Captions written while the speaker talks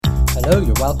Hello,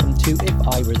 you're welcome to If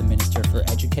I Were the Minister for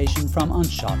Education from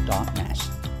onshot.net.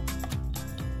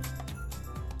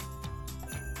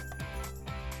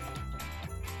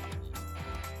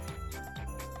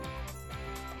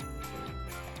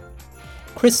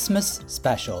 Christmas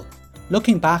Special,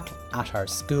 looking back at our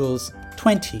schools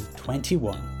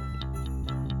 2021.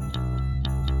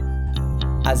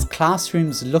 As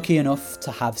classrooms lucky enough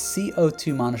to have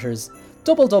CO2 monitors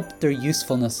doubled up their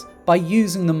usefulness by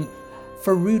using them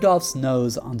for Rudolph's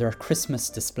nose on their Christmas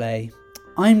display,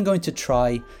 I'm going to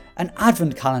try an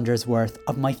advent calendar's worth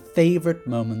of my favourite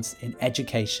moments in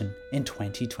education in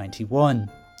 2021.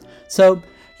 So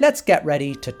let's get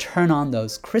ready to turn on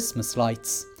those Christmas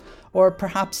lights, or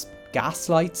perhaps gas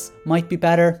lights might be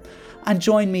better, and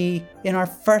join me in our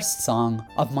first song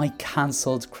of my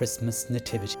cancelled Christmas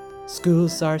nativity.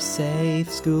 Schools are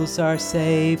safe, schools are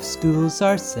safe, schools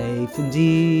are safe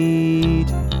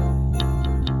indeed.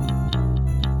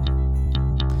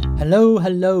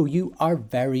 Hello, you are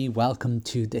very welcome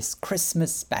to this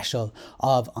Christmas special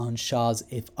of On Shaw's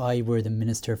If I Were the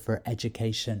Minister for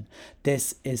Education.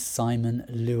 This is Simon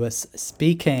Lewis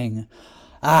speaking.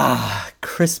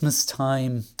 Christmas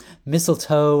time,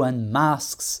 mistletoe and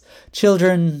masks,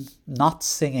 children not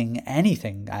singing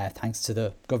anything thanks to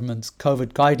the government's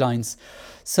COVID guidelines.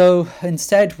 So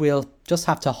instead we'll just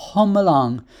have to hum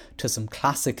along to some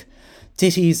classic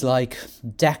ditties like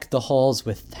Deck the Halls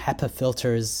with HEPA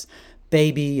filters,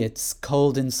 Baby, It's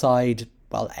Cold Inside,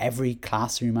 well, every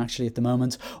classroom actually at the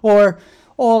moment, or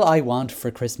All I Want for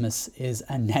Christmas is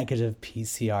a negative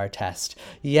PCR test.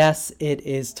 Yes, it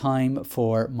is time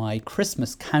for my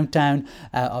Christmas countdown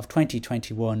of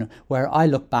 2021, where I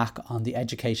look back on the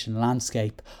education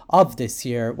landscape of this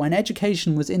year, when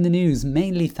education was in the news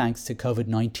mainly thanks to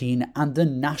COVID-19 and the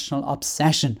national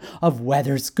obsession of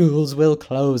whether schools will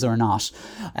close or not.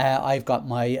 I've got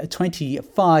my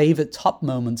 25 top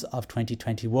moments of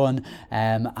 2021,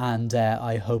 and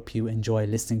I hope you enjoy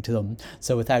listening to them.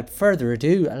 So without further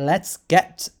ado, let's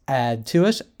get to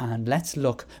it, and let's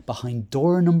look behind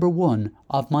door number 1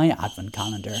 of my advent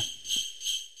calendar.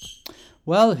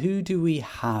 Well, who do we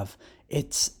have?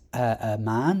 It's a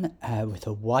man with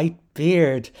a white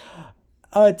beard.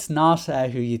 Oh, it's not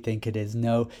who you think it is.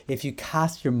 No, if you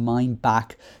cast your mind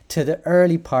back to the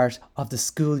early part of the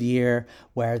school year,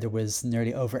 where there was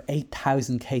nearly over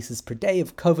 8,000 cases per day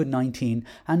of COVID-19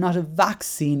 and not a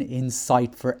vaccine in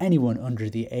sight for anyone under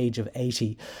the age of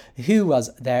 80. Who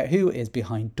was there? Who is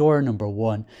behind door number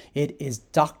 1? It is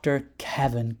Dr.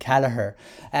 Kevin Kelleher.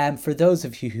 For those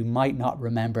of you who might not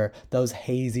remember those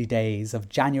hazy days of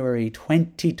January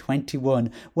 2021,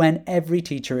 when every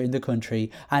teacher in the country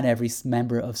and every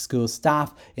member of school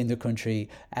staff in the country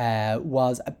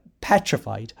was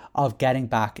petrified of getting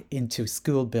back into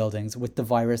school buildings with the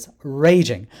virus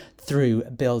raging through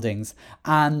buildings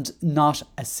and not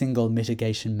a single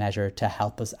mitigation measure to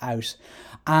help us out.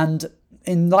 And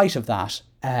in light of that,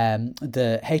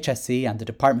 the HSE and the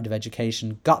Department of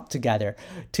Education got together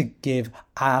to give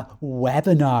a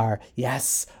webinar.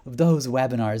 Yes, those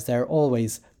webinars, they're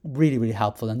always really, really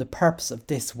helpful. And the purpose of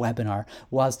this webinar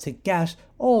was to get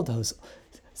all those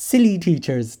silly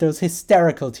teachers, those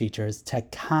hysterical teachers, to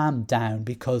calm down,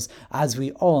 because as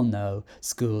we all know,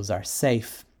 schools are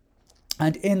safe.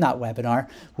 And in that webinar,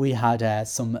 we had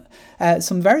some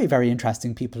very, very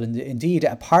interesting people indeed.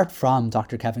 Apart from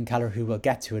Dr. Kevin Kelleher, who we'll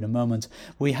get to in a moment,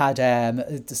 we had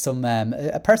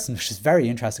a person which is very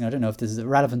interesting. I don't know if this is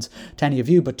relevant to any of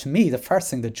you, but to me, the first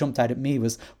thing that jumped out at me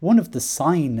was one of the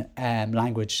sign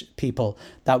language people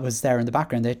that was there in the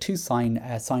background. They had 2 sign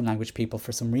language people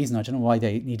for some reason. I don't know why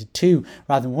they needed 2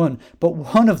 rather than 1. But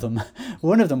one of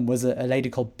them was a lady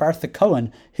called Bertha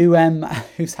Cohen,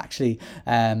 who's actually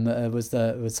was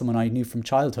someone I knew from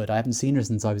childhood. I haven't seen her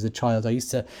since I was a child. I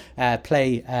used to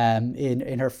play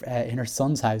in her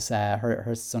son's house.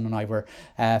 Her son and I were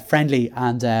friendly,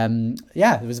 and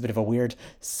it was a bit of a weird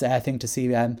thing to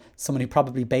see someone who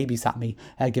probably babysat me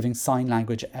giving sign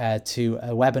language to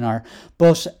a webinar.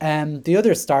 But the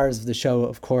other stars of the show,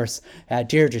 of course,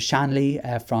 Deirdre Shanley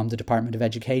from the Department of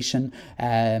Education,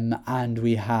 and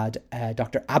we had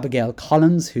Dr. Abigail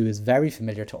Collins, who is very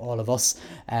familiar to all of us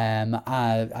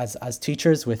as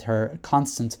teachers, with her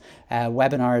constant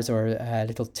webinars or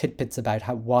little tidbits about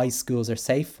why schools are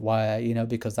safe,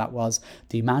 because that was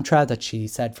the mantra that she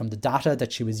said from the data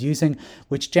that she was using,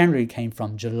 which generally came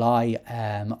from July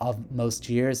of most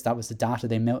years. That was the data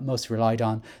they most relied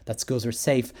on, that schools were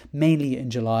safe mainly in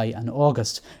July and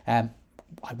August. I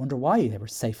wonder why they were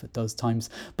safe at those times.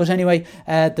 But anyway,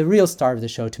 the real star of the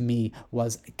show to me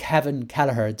was Kevin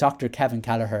Kelleher, Dr. Kevin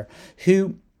Kelleher,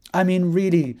 who, I mean,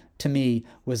 really, to me,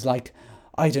 was like,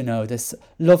 I don't know, this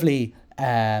lovely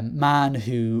man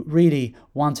who really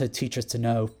wanted teachers to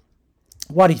know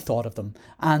what he thought of them.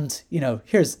 And,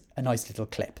 here's a nice little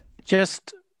clip.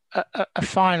 Just a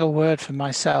final word for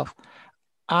myself.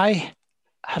 I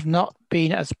have not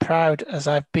been as proud as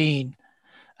I've been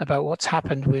about what's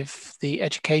happened with the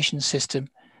education system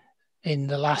in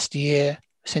the last year,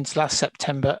 since last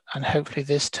September, and hopefully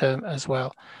this term as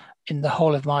well, in the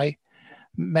whole of my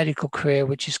medical career,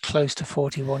 which is close to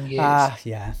 41 years.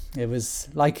 Yeah, it was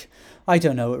like, I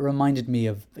don't know, it reminded me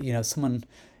of, someone,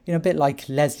 a bit like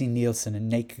Leslie Nielsen in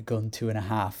Naked Gun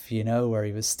 2.5, where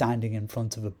he was standing in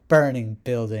front of a burning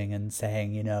building and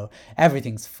saying,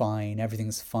 everything's fine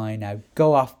now,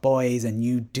 go off boys and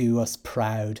you do us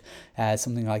proud.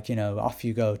 Something like, off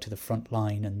you go to the front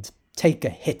line and take a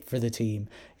hit for the team,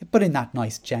 but in that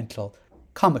nice, gentle,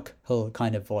 comical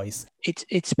kind of voice.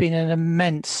 It's been an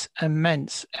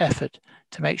immense effort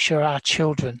to make sure our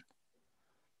children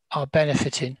are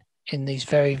benefiting in these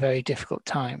very, very difficult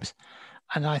times.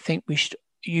 And I think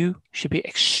you should be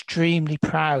extremely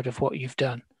proud of what you've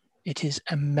done. It is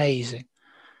amazing.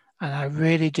 And I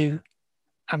really do.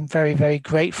 I'm very, very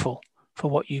grateful for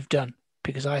what you've done,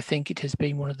 because I think it has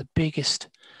been one of the biggest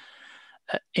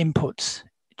inputs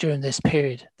during this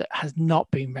period that has not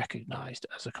been recognised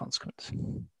as a consequence.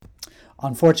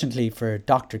 Unfortunately for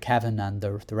Dr. Kevin and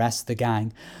the rest of the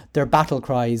gang, their battle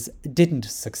cries didn't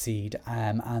succeed,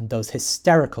 and those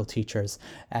hysterical teachers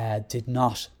did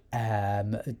not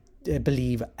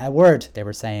believe a word they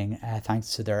were saying,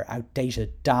 thanks to their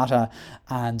outdated data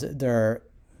and their,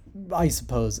 I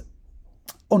suppose,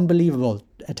 unbelievable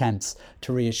attempts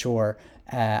to reassure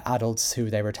adults who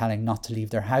they were telling not to leave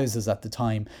their houses at the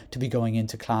time to be going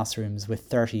into classrooms with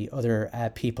 30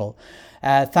 other people.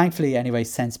 Thankfully, anyway,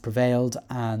 sense prevailed,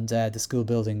 and the school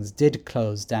buildings did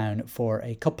close down for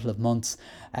a couple of months,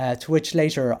 to which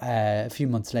later, a few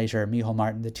months later, Micheál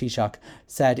Martin, the Taoiseach,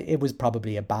 said it was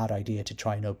probably a bad idea to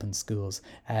try and open schools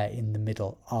in the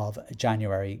middle of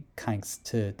January, thanks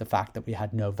to the fact that we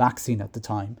had no vaccine at the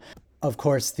time. Of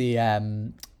course,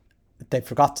 they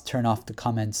forgot to turn off the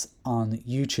comments on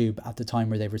YouTube at the time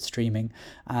where they were streaming,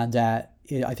 and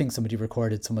I think somebody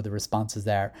recorded some of the responses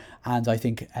there, and I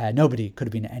think nobody could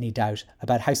have been in any doubt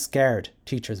about how scared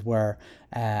teachers were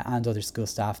and other school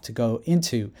staff to go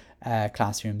into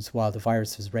classrooms while the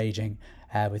virus was raging,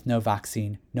 with no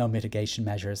vaccine, no mitigation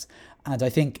measures. And I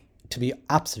think, to be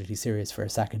absolutely serious for a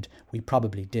second, we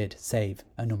probably did save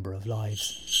a number of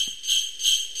lives.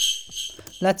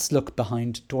 Let's look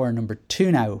behind door number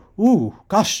 2 now. Ooh,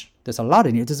 gosh, there's a lot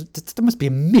in here. There must be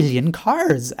 1 million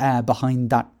cars behind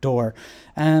that door.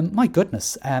 My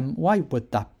goodness, why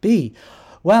would that be?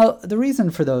 Well, the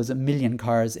reason for those 1 million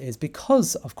cars is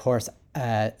because, of course,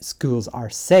 schools are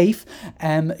safe,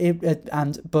 but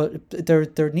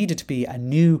there needed to be a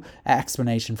new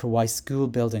explanation for why school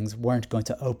buildings weren't going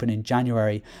to open in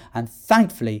January, and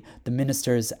thankfully the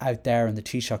ministers out there and the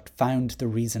Taoiseach found the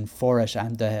reason for it,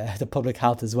 and the public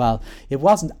health as well. It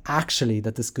wasn't actually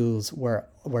that the schools were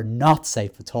not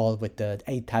safe at all, with the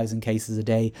 8,000 cases a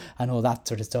day and all that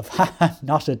sort of stuff.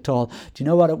 Not at all. Do you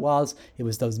know what it was? It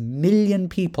was those 1 million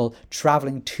people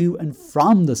travelling to and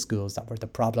from the schools that were the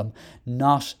problem,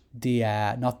 not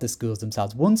the schools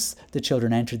themselves. Once the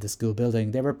children entered the school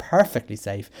building, they were perfectly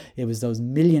safe. It was those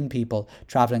 1 million people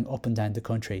travelling up and down the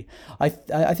country. I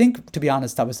think, to be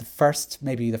honest, that was the first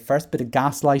bit of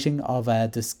gaslighting of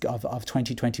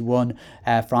 2021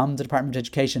 from the Department of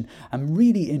Education. And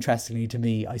really interestingly to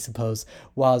me, I suppose,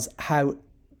 was how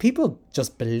people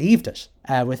just believed it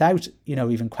without,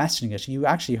 even questioning it. You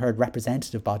actually heard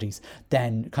representative bodies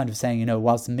then kind of saying,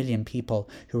 was 1 million people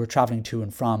who were travelling to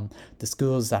and from the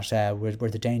schools that were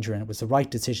the danger, and it was the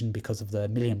right decision because of the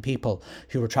 1 million people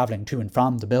who were travelling to and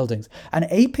from the buildings, and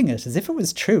aping it as if it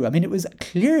was true. I mean, it was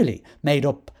clearly made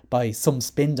up by some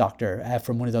spin doctor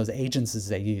from one of those agencies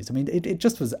they used. I mean, it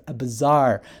just was a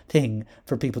bizarre thing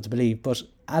for people to believe. But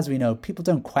as we know, people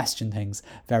don't question things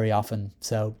very often.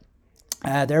 So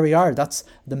there we are. That's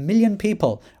the 1 million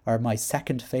people are my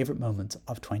second favourite moment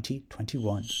of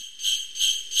 2021.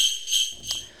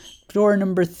 Door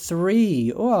number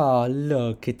 3. Oh,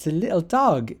 look, it's a little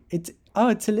dog. It's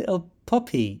a little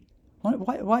puppy.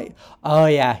 Why? Oh,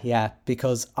 yeah,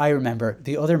 because I remember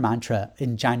the other mantra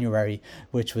in January,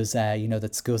 which was,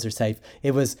 that schools are safe.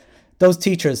 It was, those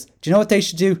teachers, do you know what they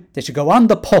should do? They should go on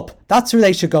the pup. That's where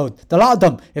they should go. A lot of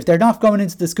them, if they're not going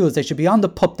into the schools, they should be on the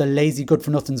pup, the lazy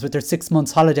good-for-nothings with their 6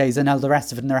 months holidays and all the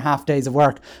rest of it and their half days of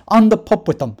work. On the pup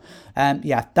with them.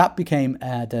 That became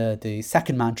the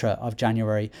second mantra of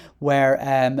January, where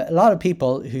a lot of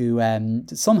people who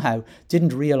somehow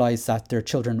didn't realise that their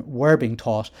children were being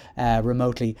taught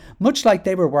remotely, much like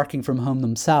they were working from home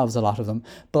themselves, a lot of them.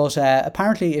 But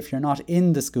apparently, if you're not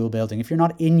in the school building, if you're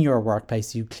not in your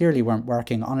workplace, you clearly weren't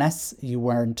working, unless you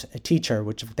weren't a teacher,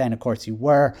 which then, of course, you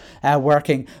were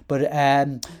working. But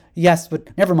yes,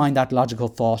 but never mind that logical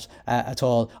thought at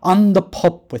all. On the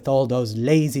pup with all those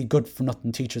lazy,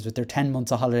 good-for-nothing teachers with their 10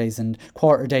 months of holidays and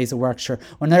quarter days of work. Sure,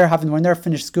 when they're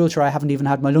finished school, sure, I haven't even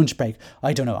had my lunch break.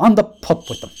 I don't know. On the pup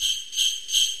with them.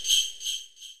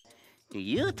 Do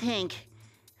you think,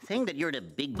 saying that you're the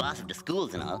big boss of the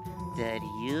schools and all, that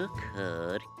you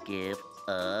could give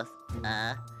us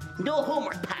a no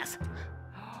homework pass?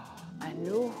 A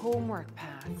no homework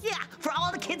pass Yeah, for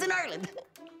all the kids in Ireland.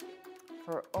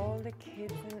 for all the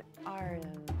kids in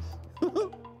Ireland.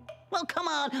 Well, come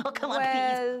on. Oh, come on, please.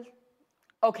 Well,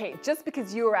 okay, just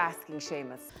because you're asking,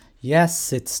 Seamus.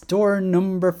 Yes, it's door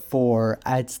number 4.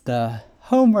 It's the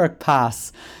homework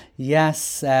pass.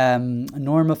 Yes,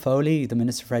 Norma Foley, the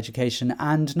Minister for Education,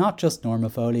 and not just Norma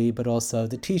Foley, but also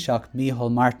the Taoiseach,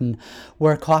 Micheál Martin,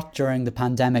 were caught during the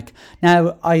pandemic.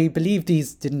 Now, I believe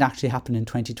these didn't actually happen in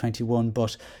 2021,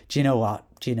 but do you know what?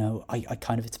 I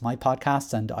kind of, it's my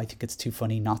podcast and I think it's too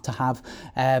funny not to have.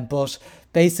 But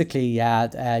basically,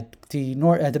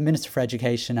 the Minister for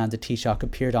Education and the Taoiseach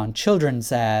appeared on children's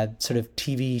sort of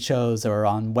TV shows or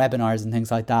on webinars and things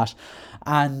like that.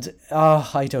 And,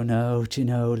 I don't know,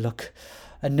 look,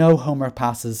 no homework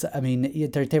passes. I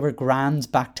mean, they were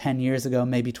grand back 10 years ago,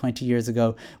 maybe 20 years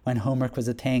ago when homework was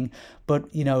a thing. But,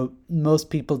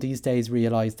 most people these days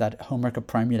realise that homework at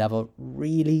primary level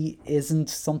really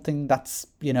isn't something that's,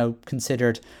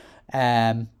 considered,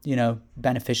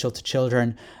 beneficial to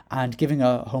children. And giving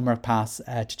a homework pass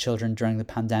to children during the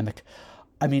pandemic,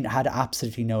 I mean, had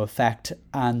absolutely no effect.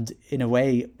 And in a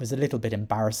way, was a little bit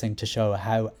embarrassing to show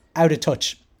how out of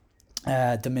touch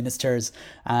the ministers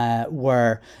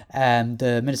were.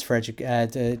 The Minister for Education,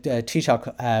 the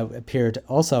Taoiseach, appeared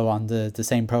also on the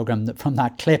same programme from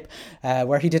that clip,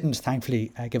 where he didn't,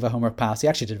 thankfully, give a homework pass. He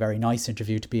actually did a very nice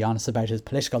interview, to be honest, about his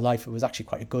political life. It was actually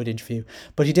quite a good interview.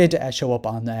 But he did show up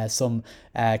on some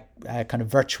kind of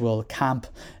virtual camp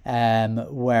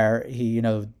where he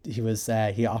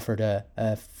offered a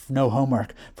no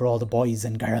homework for all the boys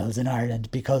and girls in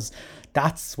Ireland, because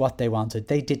that's what they wanted.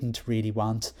 They didn't really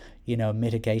want,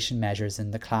 mitigation measures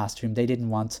in the classroom. They didn't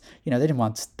want,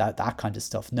 that kind of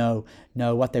stuff. No,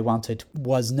 what they wanted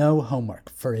was no homework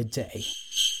for a day.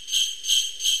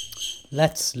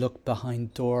 Let's look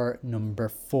behind door number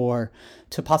 4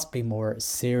 to possibly more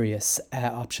serious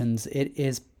options. It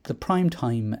is the prime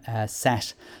time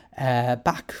set.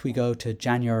 Back we go to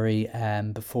January,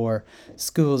 before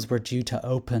schools were due to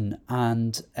open,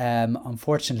 and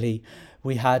unfortunately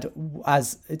we had,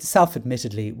 as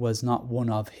self-admittedly was not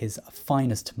one of his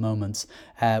finest moments,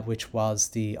 which was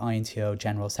the INTO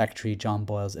General Secretary John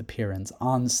Boyle's appearance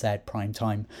on said prime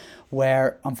time,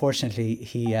 where unfortunately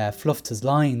he fluffed his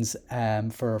lines,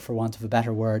 for want of a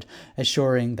better word,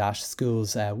 assuring that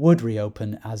schools would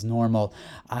reopen as normal,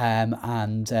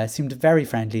 and seemed very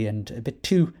friendly and a bit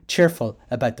too cheerful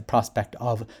about the prospect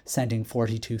of sending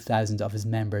 42,000 of his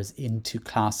members into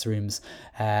classrooms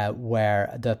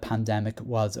where the pandemic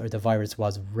was, or the virus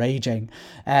was, raging.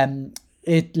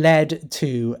 It led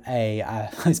to I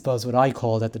suppose what I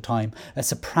called at the time, a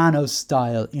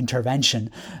Sopranos-style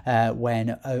intervention,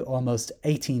 when almost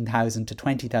 18,000 to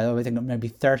 20,000, I think maybe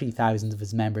 30,000 of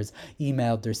his members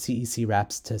emailed their CEC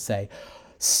reps to say,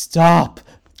 stop,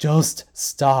 just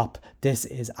stop. This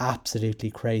is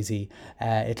absolutely crazy.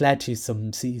 It led to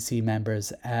some CEC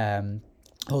members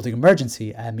holding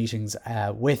emergency meetings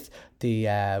with the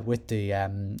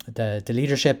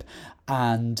leadership,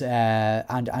 and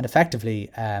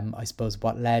effectively, I suppose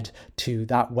what led to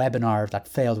that webinar, that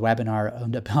failed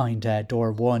webinar behind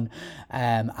door 1,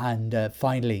 and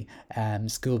finally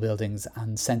school buildings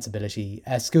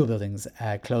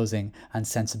closing and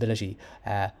sensibility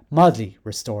mildly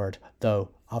restored, though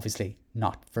obviously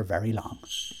not for very long.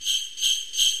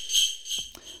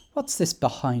 What's this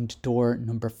behind door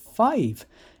number 5?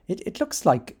 It looks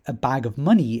like a bag of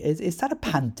money. Is that a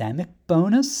pandemic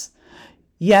bonus?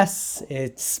 Yes,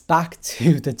 it's back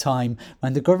to the time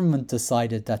when the government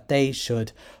decided that they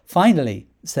should finally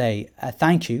say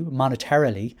thank you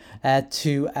monetarily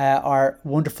to our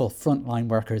wonderful frontline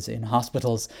workers in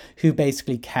hospitals who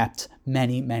basically kept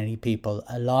many people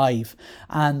alive.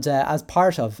 And as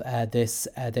part of this,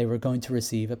 they were going to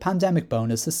receive a pandemic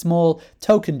bonus, a small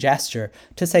token gesture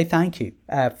to say thank you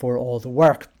for all the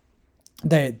work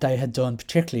they had done,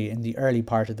 particularly in the early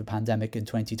part of the pandemic in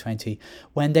 2020,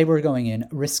 when they were going in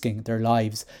risking their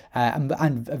lives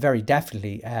and very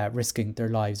definitely risking their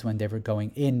lives when they were going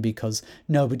in, because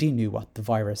nobody knew what the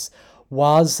virus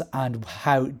was and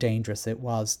how dangerous it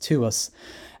was to us.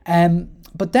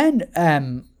 But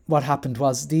then what happened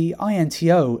was the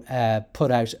INTO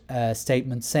put out a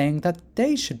statement saying that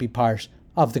they should be part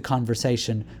of the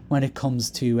conversation when it comes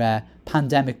to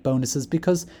pandemic bonuses,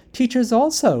 because teachers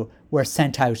also were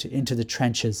sent out into the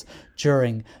trenches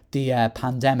during the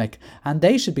pandemic, and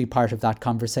they should be part of that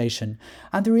conversation.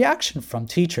 And the reaction from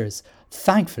teachers,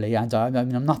 thankfully, and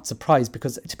I'm not surprised,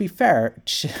 because to be fair,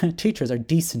 teachers are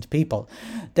decent people.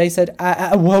 They said,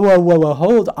 whoa,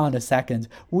 hold on a second.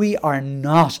 We are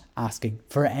not asking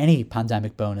for any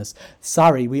pandemic bonus.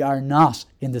 Sorry, we are not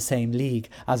in the same league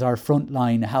as our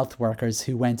frontline health workers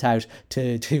who went out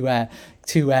to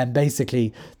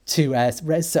basically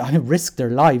risk their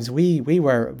lives. We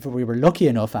were lucky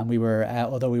enough, and we were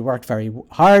although we worked very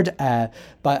hard at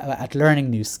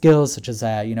learning new skills, such as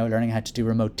learning how to do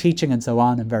remote teaching and so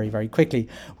on, and very quickly,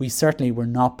 we certainly were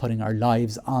not putting our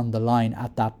lives on the line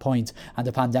at that point. And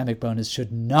the pandemic bonus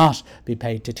should not be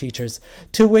paid to teachers.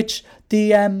 To which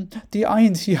the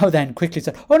INTO then quickly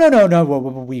said, oh no,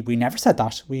 we never said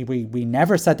that. We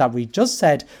never said that. We just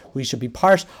said we should be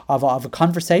part of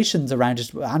conversations around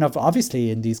it, and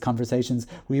obviously in these conversations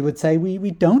we would say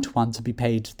we don't want to be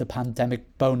paid the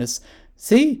pandemic bonus.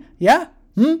 See, yeah.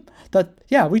 We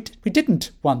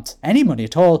didn't want any money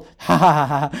at all.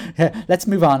 Yeah, let's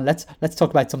move on. Let's talk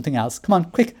about something else. Come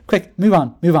on, quick, move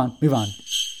on.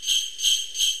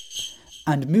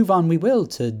 And move on we will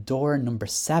to door number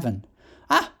 7.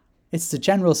 It's the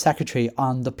General Secretary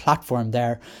on the platform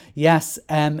there. Yes,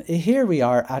 here we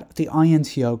are at the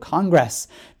INTO Congress.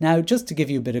 Now, just to give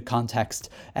you a bit of context,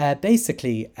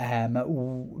 basically,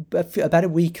 about a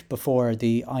week before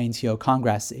the INTO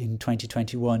Congress in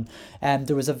 2021,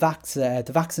 there was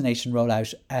the vaccination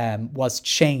rollout was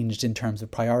changed in terms of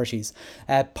priorities.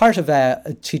 Part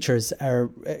of teachers are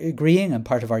agreeing, and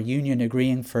part of our union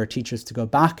agreeing for teachers to go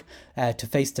back to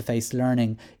face-to-face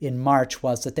learning in March,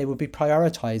 was that they would be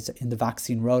prioritised in the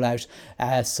vaccine rollout,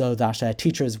 so that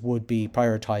teachers would be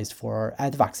prioritised for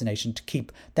the vaccination to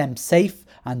keep them safe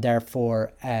and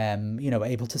therefore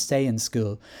able to stay in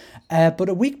school. But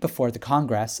a week before the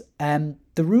Congress,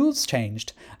 the rules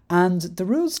changed, and the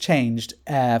rules changed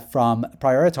from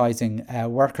prioritising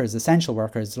workers, essential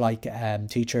workers like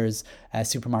teachers,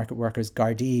 supermarket workers,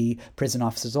 Gardaí, prison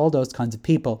officers, all those kinds of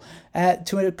people,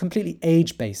 to a completely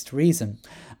age-based reason.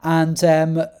 And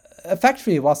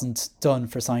effectively, it wasn't done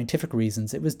for scientific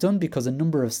reasons. It was done because a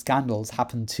number of scandals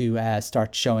happened to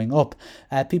start showing up.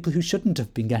 People who shouldn't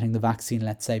have been getting the vaccine,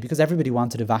 let's say, because everybody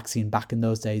wanted a vaccine back in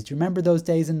those days. Do you remember those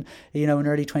days in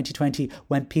early 2020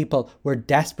 when people were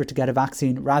desperate to get a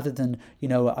vaccine, rather than,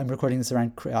 I'm recording this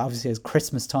around, obviously, as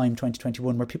Christmas time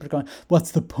 2021, where people are going, what's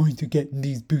the point of getting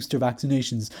these booster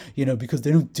vaccinations, because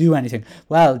they don't do anything.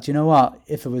 Well, do you know what?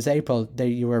 If it was April,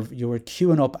 you were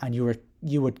queuing up, and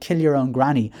you would kill your own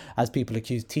granny, as people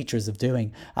accused teachers of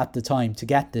doing at the time, to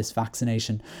get this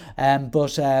vaccination.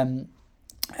 But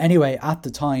anyway, at the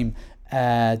time,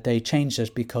 they changed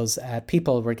it because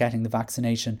people were getting the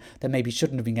vaccination that maybe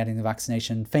shouldn't have been getting the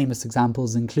vaccination. Famous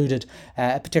examples included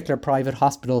a particular private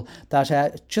hospital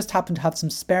that just happened to have some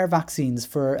spare vaccines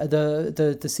for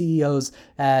the CEO's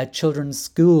children's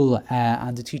school,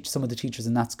 and some of the teachers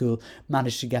in that school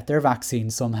managed to get their vaccine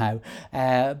somehow,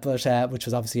 but which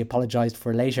was obviously apologised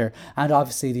for later. And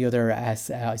obviously the other, I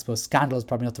suppose scandal is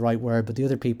probably not the right word, but the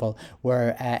other people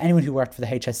were anyone who worked for the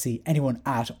HSC, anyone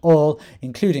at all,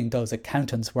 including those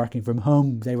accountants working from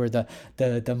home. They were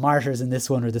the martyrs in this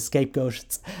one, or the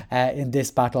scapegoats in this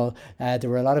battle. There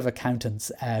were a lot of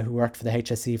accountants who worked for the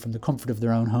HSE from the comfort of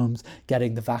their own homes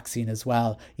getting the vaccine as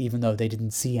well, even though they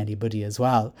didn't see anybody as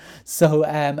well. So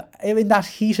in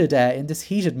this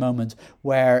heated moment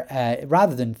where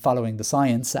rather than following the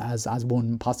science as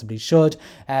one possibly should,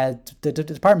 the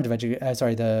Department of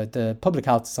the Public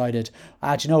Health decided,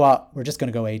 do you know what, we're just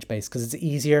going to go age-based because it's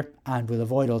easier and we'll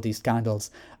avoid all these scandals.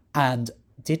 And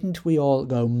didn't we all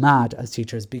go mad as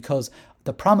teachers? Because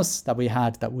the promise that we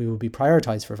had that we would be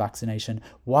prioritised for vaccination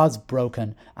was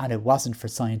broken, and it wasn't for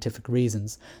scientific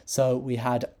reasons. So we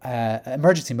had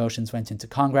emergency motions went into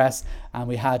Congress, and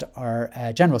we had our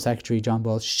General Secretary John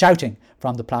Ball shouting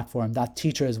from the platform that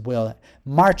teachers will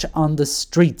march on the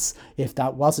streets if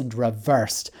that wasn't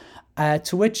reversed.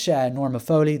 To which Norma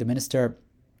Foley, the minister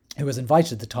who was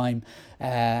invited at the time,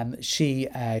 she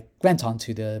went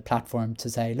onto the platform to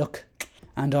say, look,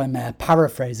 and I'm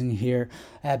paraphrasing here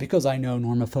because I know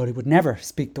Norma Foley would never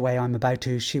speak the way I'm about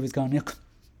to. She was going, look,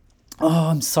 oh,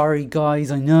 I'm sorry,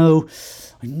 guys. I know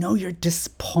you're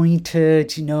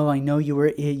disappointed. I know you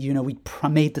were, we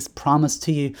made this promise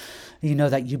to you,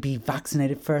 that you'd be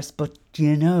vaccinated first. But,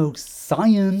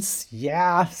 science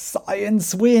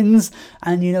wins.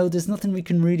 And, there's nothing we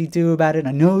can really do about it.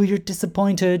 I know you're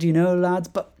disappointed, lads,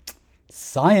 but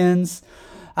science.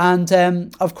 And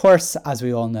of course, as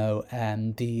we all know,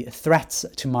 the threats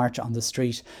to march on the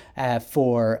street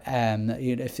for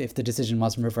if the decision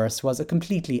wasn't reversed was a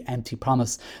completely empty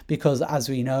promise, because as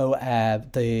we know,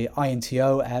 the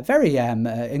INTO very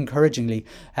encouragingly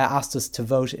asked us to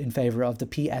vote in favour of the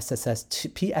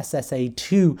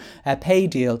PSSA2 pay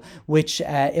deal, which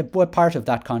what part of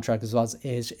that contract was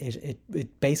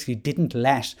it basically didn't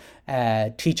let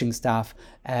teaching staff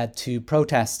to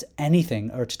protest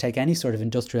anything or to take any sort of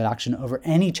industrial action over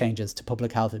any changes to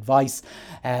public health advice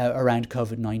around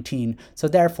COVID-19. So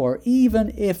therefore,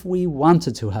 even if we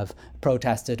wanted to have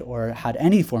protested or had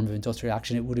any form of industrial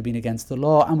action, it would have been against the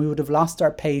law and we would have lost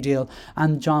our pay deal.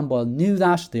 And John Ball knew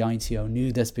that. The INTO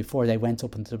knew this before they went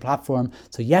up into the platform.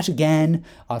 So yet again,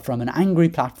 from an angry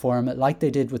platform, like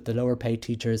they did with the lower paid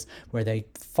teachers, where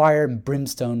fire and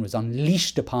brimstone was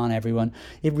unleashed upon everyone,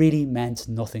 it really meant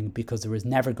nothing, because there was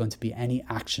never going to be any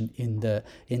action in the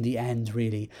end,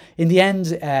 really. In the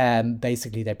end,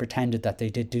 basically they pretended that they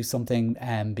did do something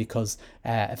because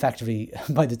effectively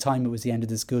by the time it was the end of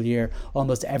the school year,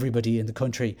 almost everybody in the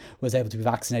country was able to be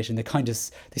vaccinated. They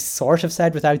sort of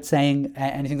said without saying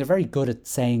anything. They're very good at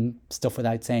saying stuff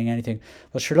without saying anything.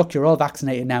 Well, sure, look, you're all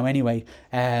vaccinated now anyway,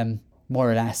 more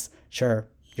or less. Sure,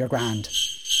 you're grand.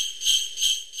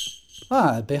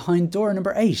 Behind door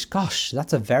number 8. Gosh,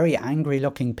 that's a very angry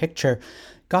looking picture.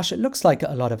 Gosh, it looks like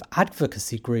a lot of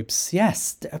advocacy groups.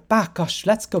 Yes,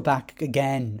 let's go back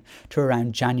again to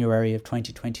around January of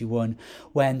 2021,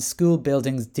 when school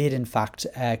buildings did in fact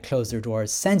close their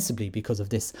doors sensibly because of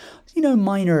this,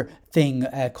 minor thing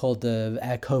called the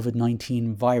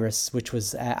COVID-19 virus, which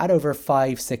was at over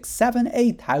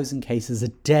 8,000 cases a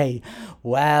day.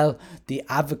 Well, the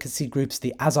advocacy groups,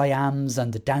 the As I Ams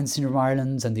and the Down Syndrome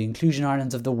Irelands and the Inclusion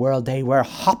Irelands of the world, they were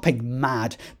hopping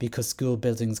mad because school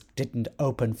buildings didn't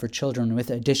open for children with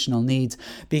additional needs,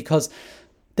 because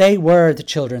they were the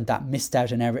children that missed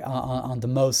out on the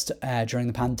most during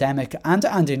the pandemic.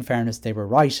 And in fairness, they were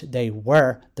right. They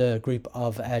were the group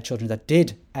of children that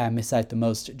did miss out the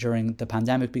most during the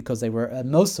pandemic, because they were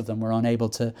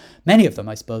many of them,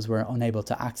 I suppose, were unable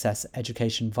to access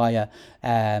education via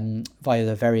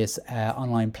the various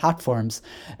online platforms.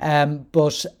 There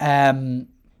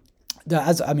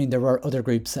were other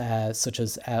groups such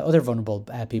as other vulnerable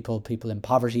people in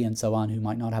poverty and so on, who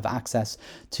might not have access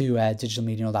to digital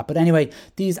media and all that. But anyway,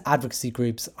 these advocacy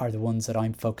groups are the ones that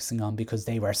I'm focusing on, because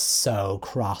they were so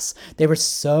cross. They were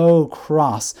so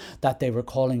cross that they were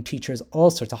calling teachers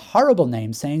all sorts of horrible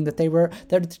names, saying that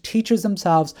the teachers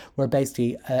themselves were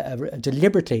basically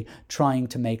deliberately trying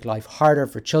to make life harder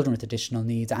for children with additional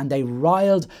needs. And they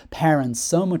riled parents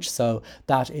so much so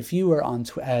that if you were on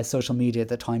social media at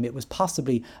the time, it was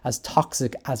possibly as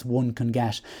toxic as one can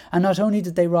get. And not only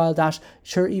did they rile that,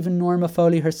 sure, even Norma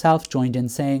Foley herself joined in,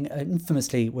 saying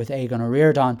infamously with Aegon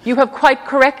O'Riordan, You have quite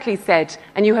correctly said,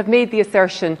 and you have made the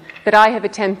assertion, that I have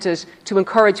attempted to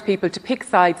encourage people to pick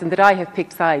sides and that I have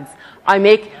picked sides. I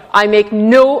make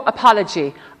no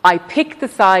apology. I pick the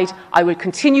side, I will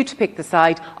continue to pick the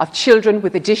side of children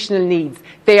with additional needs.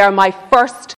 They are my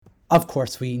first. Of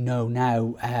course, we know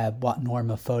now what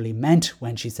Norma Foley meant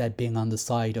when she said being on the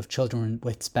side of children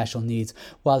with special needs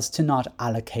was to not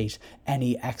allocate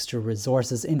any extra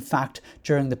resources. In fact,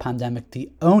 during the pandemic, the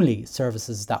only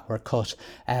services that were cut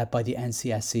by the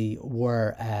NCSE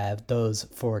were those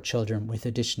for children with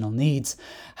additional needs.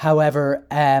 However,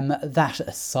 that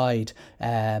aside,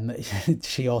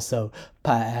 she also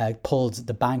pulled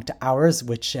the banked hours,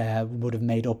 which would have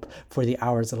made up for the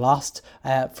hours lost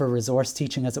for resource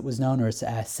teaching, as it was known, or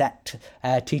set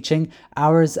teaching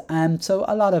hours. So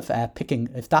a lot of picking,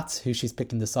 if that's who she's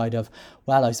picking the side of,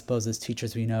 well, I suppose as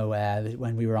teachers we know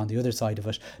when we were on the other side of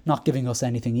it, not giving us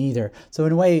anything either. So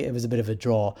in a way it was a bit of a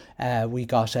draw. We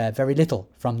got very little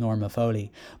from Norma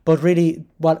Foley. But really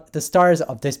what the stars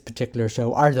of this particular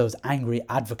show are those angry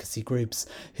advocacy groups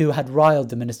who had riled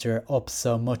the minister up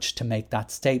so much to make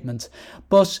that statement.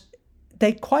 But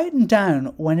they quietened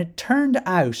down when it turned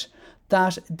out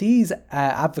that these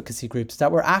advocacy groups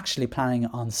that were actually planning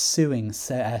on suing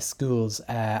schools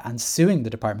and suing the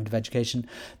Department of Education,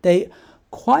 they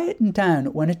quietened down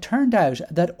when it turned out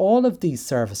that all of these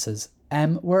services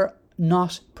were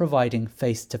not providing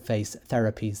face-to-face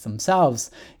therapies themselves.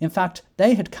 In fact,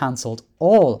 they had cancelled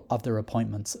all of their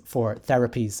appointments for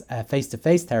therapies,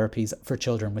 face-to-face therapies for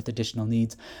children with additional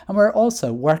needs, and were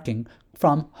also working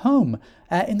from home,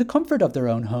 in the comfort of their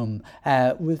own home,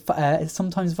 with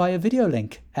sometimes via video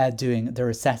link, doing their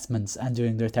assessments and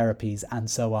doing their therapies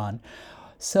and so on.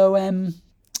 So,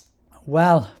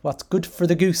 well, what's good for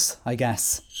the goose, I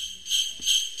guess.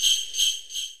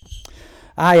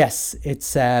 Ah yes,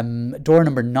 it's door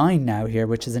number 9 now here,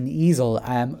 which is an easel,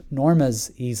 Norma's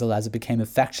easel, as it became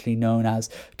affectionately known as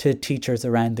to teachers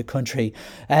around the country.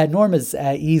 Norma's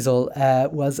easel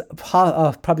was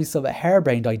probably some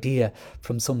harebrained idea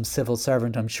from some civil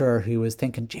servant, I'm sure, who was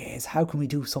thinking, geez, how can we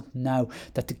do something now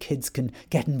that the kids can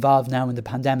get involved now in the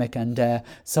pandemic and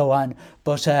so on.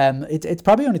 But it's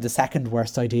probably only the second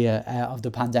worst idea of the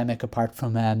pandemic, apart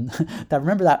from that.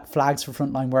 Remember that Flags for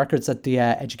Frontline Workers that the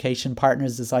education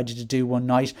partners decided to do one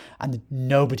night, and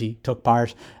nobody took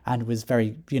part and was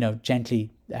very,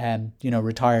 gently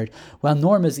retired. Well,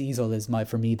 Norma's easel is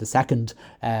for me the second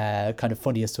kind of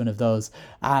funniest one of those.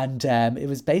 And it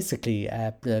was basically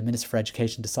the Minister for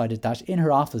Education decided that in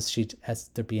her office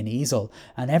there'd be an easel,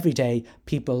 and every day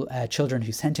people, children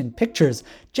who sent in pictures,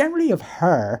 generally of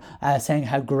her, saying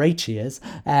how great she is,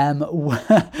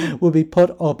 would be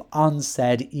put up on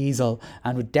said easel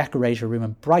and would decorate her room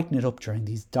and brighten it up during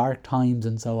these dark times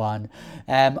and so on.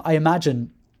 I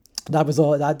imagine that was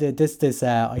all that this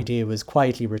idea was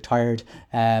quietly retired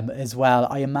as well,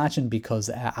 I imagine, because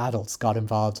adults got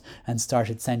involved and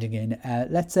started sending in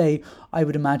let's say, I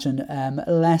would imagine,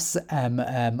 less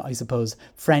I suppose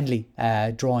friendly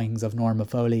drawings of Norma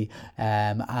Foley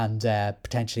and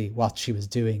potentially what she was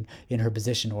doing in her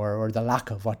position, or the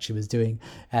lack of what she was doing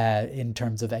in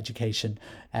terms of education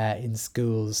in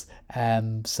schools.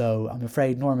 So I'm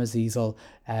afraid Norma's easel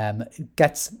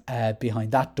gets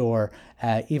behind that door,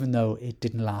 even though it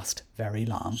didn't last very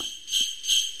long.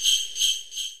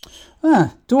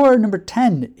 Door number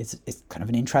 10 is kind of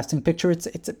an interesting picture.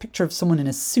 It's a picture of someone in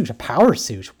a suit, a power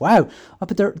suit. Wow!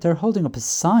 But they're holding up a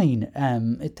sign.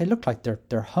 They look like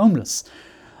they're homeless.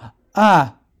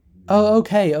 Oh,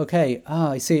 okay.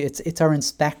 I see. It's our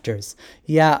inspectors.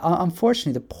 Yeah,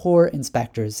 unfortunately, the poor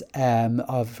inspectors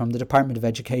from the Department of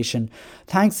Education,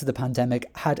 thanks to the pandemic,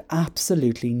 had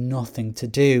absolutely nothing to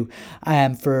do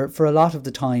for a lot of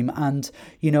the time. And,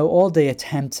 all the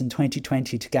attempts in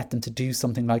 2020 to get them to do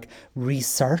something like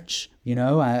research,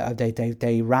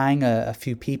 they rang a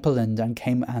few people and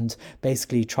came and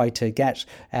basically tried to get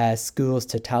schools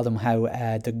to tell them how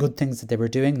the good things that they were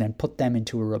doing, then put them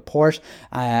into a report,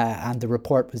 and the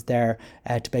report was there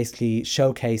to basically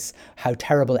showcase how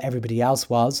terrible everybody else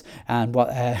was, and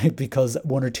what because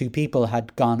one or two people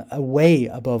had gone way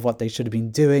above what they should have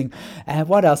been doing.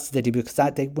 What else did they do? Because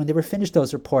when they were finished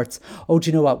those reports, do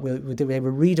you know what? They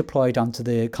were redeployed onto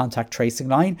the contact tracing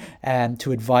line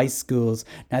to advise schools.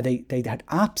 Now they had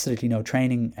absolutely no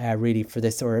training really for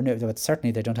this, or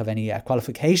certainly they don't have any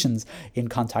qualifications in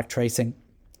contact tracing.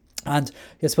 And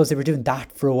I suppose they were doing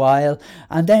that for a while.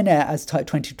 And then as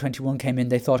 2021 came in,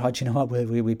 they thought, you know what,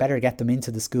 we better get them into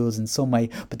the schools in some way.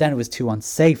 But then it was too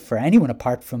unsafe for anyone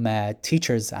apart from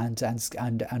teachers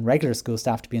and regular school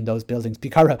staff to be in those buildings.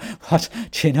 Because what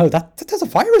do you know, that there's a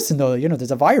virus in there. There's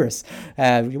a virus.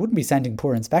 You wouldn't be sending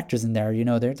poor inspectors in there.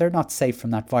 They're not safe from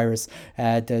that virus.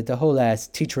 The whole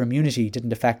teacher immunity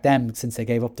didn't affect them since they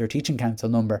gave up their teaching council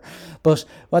number. But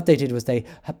what they did was they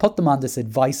put them on this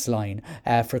advice line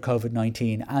for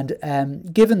COVID-19,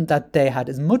 and given that they had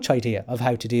as much idea of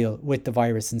how to deal with the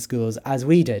virus in schools as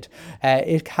we did,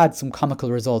 it had some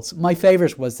comical results. My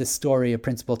favourite was this story a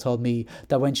principal told me,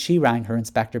 that when she rang her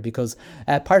inspector, because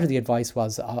part of the advice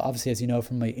was, obviously, as you know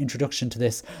from my introduction to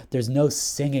this, there's no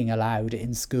singing allowed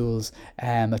in schools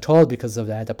at all, because of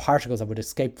the particles that would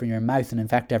escape from your mouth and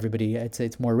infect everybody.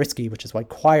 It's more risky, which is why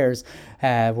choirs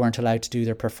weren't allowed to do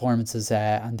their performances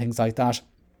and things like that.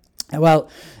 Well,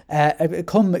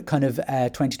 come kind of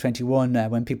 2021,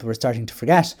 when people were starting to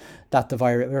forget that the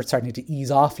virus, we were starting to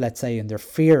ease off, let's say, in their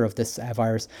fear of this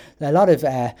virus. A lot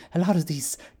of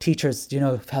these teachers,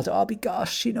 felt, oh,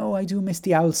 gosh, I do miss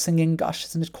the owl singing. Gosh,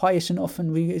 isn't it quiet enough?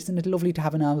 And isn't it lovely to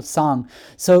have an owl song?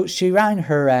 So she rang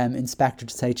her inspector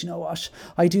to say, do you know what?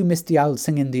 I do miss the owl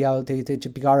singing. The owl, the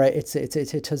Bigara.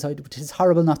 It is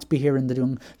horrible not to be hearing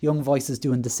the young voices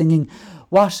doing the singing.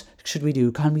 What should we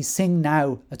do? Can we sing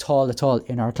now at all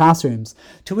in our classrooms?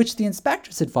 To which the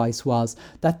inspector's advice was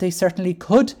that they certainly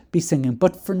could be singing,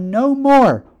 but for no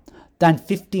more than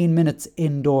 15 minutes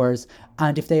indoors.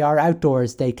 And if they are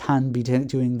outdoors, they can be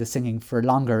doing the singing for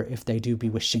longer if they do be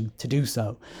wishing to do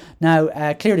so.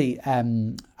 Now, clearly,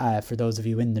 for those of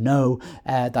you in the know,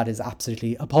 that is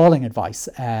absolutely appalling advice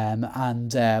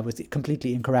and was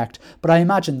completely incorrect. But I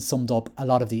imagine summed up a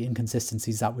lot of the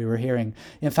inconsistencies that we were hearing.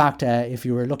 In fact, if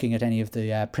you were looking at any of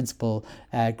the principal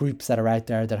groups that are out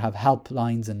there that have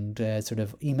helplines and sort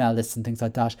of email lists and things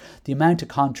like that, the amount of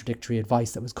contradictory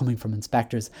advice that was coming from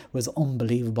inspectors was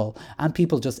unbelievable. And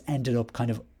people just ended up kind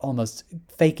of almost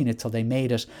faking it till they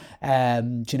made it,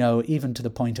 even to the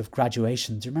point of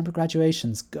graduations. Do you remember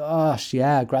graduations? Gosh,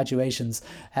 yeah, graduations.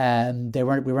 We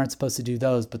weren't supposed to do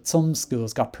those, but some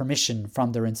schools got permission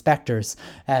from their inspectors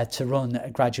to run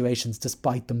graduations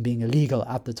despite them being illegal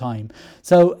at the time.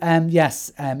 So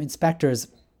inspectors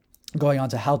going on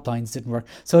to helplines didn't work.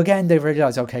 So again, they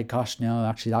realised, okay, gosh, no,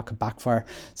 actually that could backfire.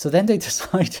 So then they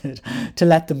decided to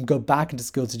let them go back into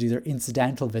school to do their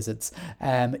incidental visits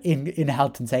in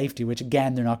health and safety, which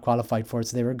again, they're not qualified for.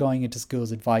 So they were going into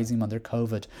schools advising them on their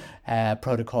COVID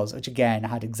protocols, which again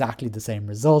had exactly the same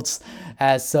results.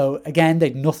 So again, they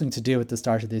had nothing to do at the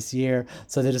start of this year.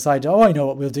 So they decided, oh, I know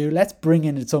what we'll do. Let's bring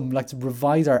in let's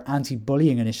revise our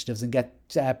anti-bullying initiatives and get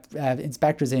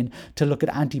inspectors in to look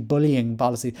at anti-bullying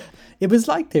policy. It was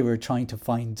like they were trying to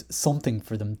find something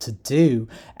for them to do,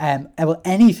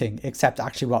 anything except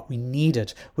actually what we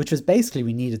needed, which was basically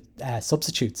we needed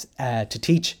substitutes to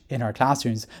teach in our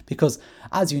classrooms, because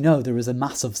as you know, there was a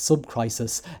massive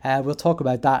sub-crisis. We'll talk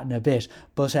about that in a bit,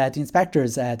 but the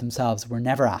inspectors themselves were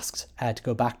never asked to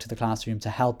go back to the classroom to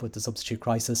help with the substitute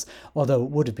crisis, although it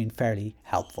would have been fairly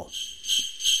helpful.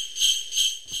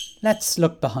 Let's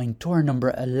look behind door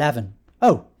number 11.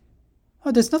 Oh,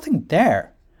 there's nothing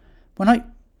there. When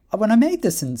I made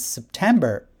this in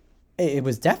September, it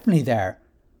was definitely there.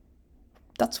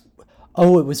 It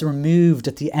was removed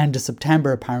at the end of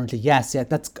September, apparently. Yes,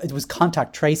 it was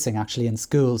contact tracing actually in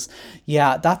schools.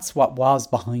 Yeah, that's what was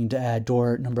behind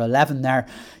door number 11 there.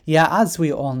 Yeah, as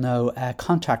we all know,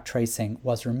 contact tracing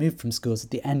was removed from schools at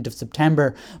the end of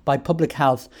September by Public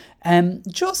Health,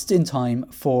 just in time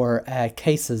for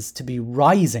cases to be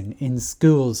rising in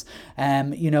schools.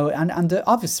 And the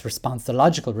obvious response, the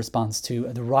logical response to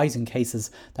the rising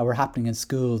cases that were happening in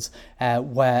schools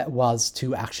was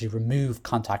to actually remove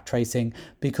contact tracing,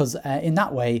 because in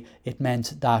that way it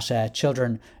meant that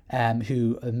children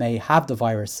who may have the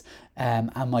virus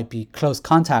and might be close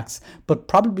contacts, but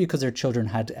probably because their children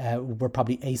were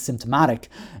probably asymptomatic,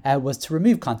 was to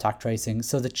remove contact tracing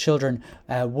so that children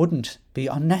wouldn't be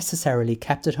unnecessarily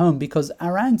kept at home, because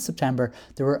around September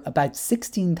there were about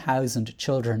 16,000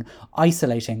 children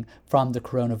isolating from the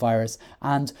coronavirus.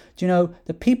 And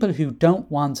the people who don't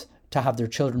want to have their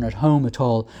children at home at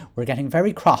all were getting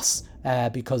very cross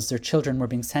because their children were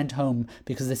being sent home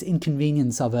because of this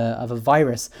inconvenience of a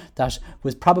virus that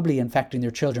was probably infecting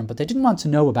their children, but they didn't want to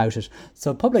know about it.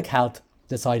 So Public Health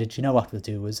decided, what we'll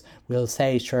do is we'll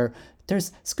say, sure,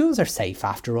 schools are safe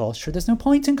after all. Sure, there's no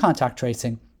point in contact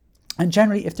tracing. And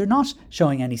generally, if they're not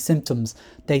showing any symptoms,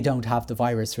 they don't have the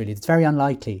virus, really. It's very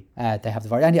unlikely they have the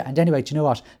virus. And anyway, do you know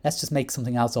what? Let's just make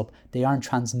something else up. They aren't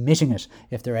transmitting it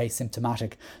if they're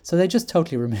asymptomatic. So they just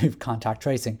totally removed contact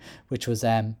tracing, which was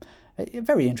a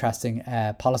very interesting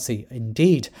policy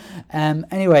indeed.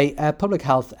 Anyway, Public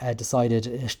Health decided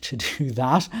to do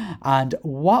that. And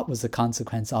what was the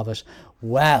consequence of it?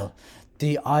 Well,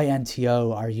 the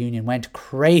INTO, our union, went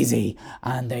crazy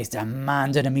and they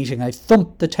demanded a meeting. They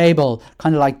thumped the table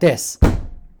kind of like this.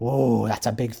 Whoa, that's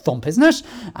a big thump, isn't it?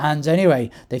 And anyway,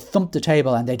 they thumped the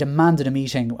table and they demanded a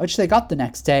meeting, which they got the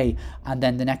next day. And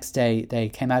then the next day they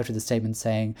came out with a statement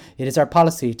saying, it is our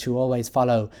policy to always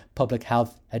follow public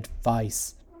health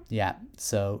advice. Yeah,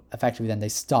 so effectively then they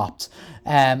stopped.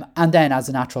 And then as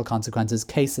a natural consequences,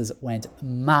 cases went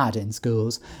mad in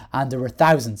schools, and there were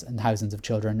thousands and thousands of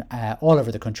children all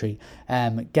over the country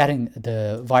getting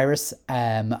the virus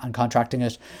and contracting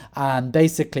it. And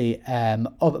basically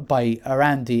up by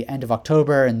around the end of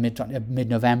October and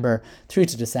mid-November through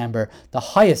to December, the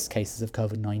highest cases of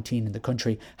COVID-19 in the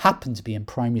country happened to be in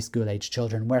primary school age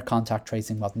children where contact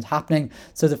tracing wasn't happening.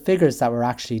 So the figures that were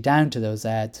actually down to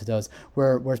those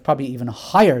were probably even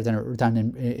higher than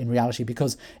in reality,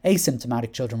 because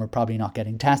asymptomatic children were probably not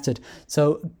getting tested.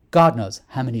 So God knows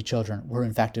how many children were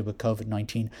infected with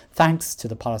COVID-19 thanks to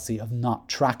the policy of not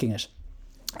tracking it.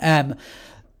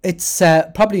 It's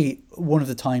probably one of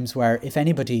the times where if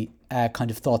anybody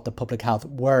kind of thought that public health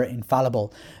were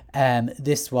infallible,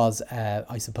 this was,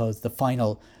 I suppose, the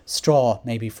final straw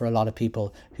maybe for a lot of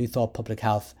people who thought public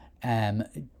health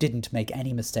didn't make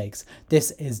any mistakes. This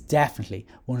is definitely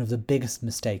one of the biggest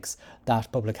mistakes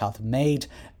that public health made.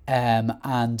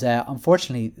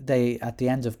 Unfortunately, they at the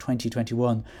end of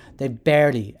 2021, they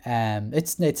barely.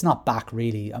 It's not back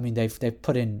really. I mean, they've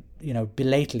put in,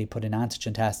 belatedly put in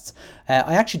antigen tests.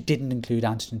 I actually didn't include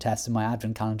antigen tests in my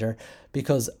advent calendar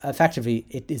because effectively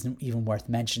it isn't even worth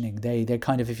mentioning. They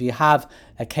kind of, if you have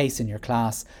a case in your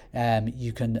class,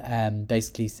 you can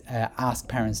basically ask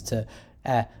parents to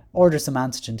order some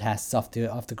antigen tests off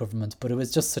the government, but it was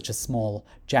just such a small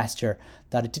gesture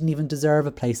that it didn't even deserve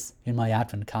a place in my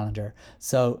advent calendar.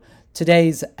 So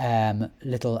today's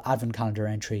little advent calendar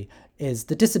entry is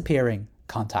the disappearing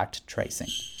contact tracing.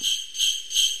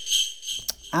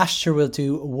 Asher will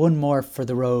do one more for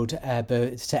the road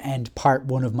to end part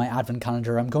one of my advent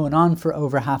calendar. I'm going on for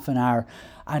over half an hour.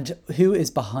 And who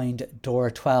is behind door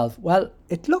 12? Well,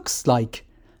 it looks like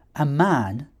a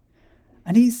man,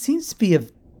 and he seems to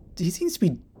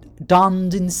be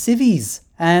donned in civvies.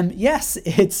 Yes,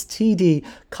 it's TD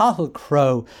Cathal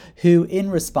Crowe, who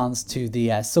in response to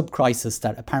the sub-crisis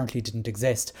that apparently didn't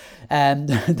exist,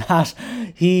 that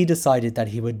he decided that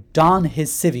he would don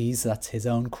his civvies, that's his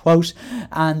own quote,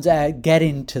 and get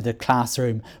into the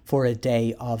classroom for a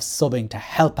day of subbing to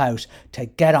help out, to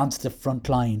get onto the front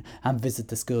line and visit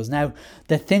the schools. Now,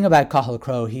 the thing about Cathal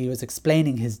Crowe, he was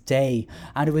explaining his day,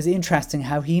 and it was interesting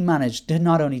how he managed to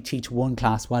not only teach one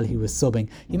class while he was subbing,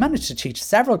 he managed to teach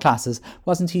several classes.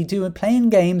 Wasn't he playing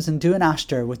games and doing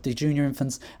ashter with the junior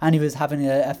infants, and he was having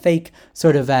a fake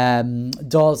sort of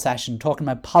doll session talking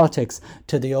about politics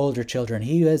to the older children.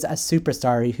 He was a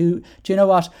superstar. Do you know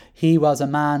what? He was a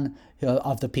man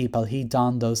of the people. He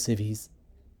donned those civvies,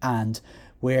 and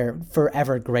we're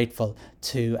forever grateful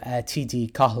to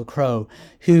TD Cathal Crowe,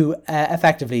 who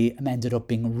effectively ended up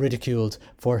being ridiculed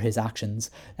for his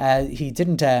actions. He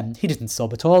didn't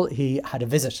sub at all. He had a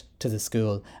visit to the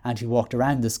school and he walked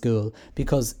around the school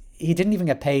because he didn't even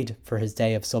get paid for his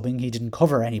day of subbing. He didn't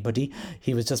cover anybody.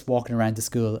 He was just walking around the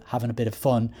school having a bit of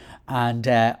fun. And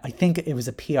I think it was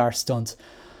a PR stunt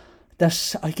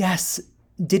that I guess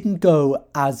didn't go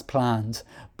as planned,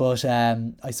 but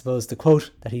I suppose the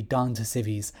quote that he donned to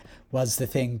civvies was the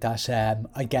thing that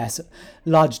I guess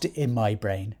lodged in my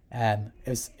brain. It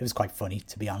was quite funny,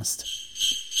 to be honest.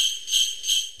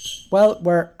 Well,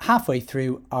 we're halfway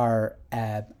through our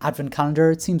advent calendar.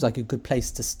 It seems like a good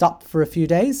place to stop for a few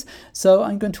days. So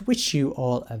I'm going to wish you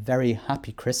all a very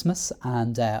happy Christmas,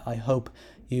 and I hope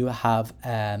you have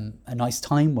a nice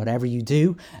time, whatever you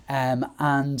do. And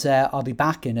I'll be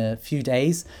back in a few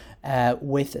days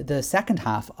with the second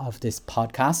half of this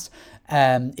podcast.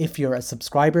 If you're a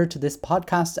subscriber to this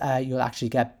podcast, you'll actually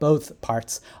get both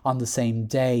parts on the same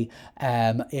day.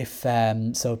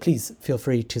 So please feel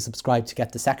free to subscribe to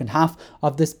get the second half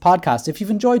of this podcast. If you've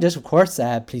enjoyed it, of course,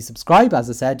 please subscribe. As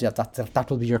I said, that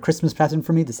will be your Christmas present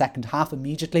for me, the second half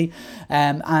immediately.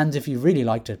 And if you really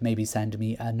liked it, maybe send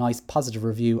me a nice positive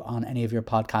review on any of your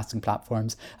podcasting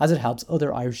platforms, as it helps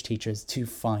other Irish teachers to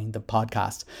find the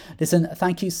podcast. Listen,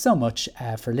 thank you so much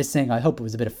for listening. I hope it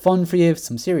was a bit of fun for you,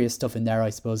 some serious stuff in there,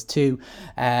 I suppose, too.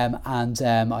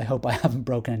 I hope I haven't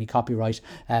broken any copyright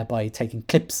by taking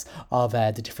clips of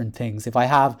the different things. If I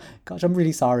have, gosh, I'm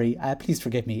really sorry. Please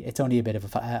forgive me. It's only a bit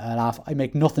of a laugh. I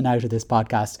make nothing out of this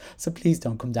podcast, so please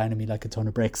don't come down on me like a ton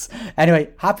of bricks. Anyway,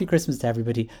 happy Christmas to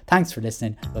everybody. Thanks for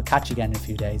listening. We'll catch you again in a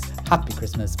few days. Happy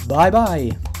Christmas. Bye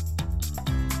bye.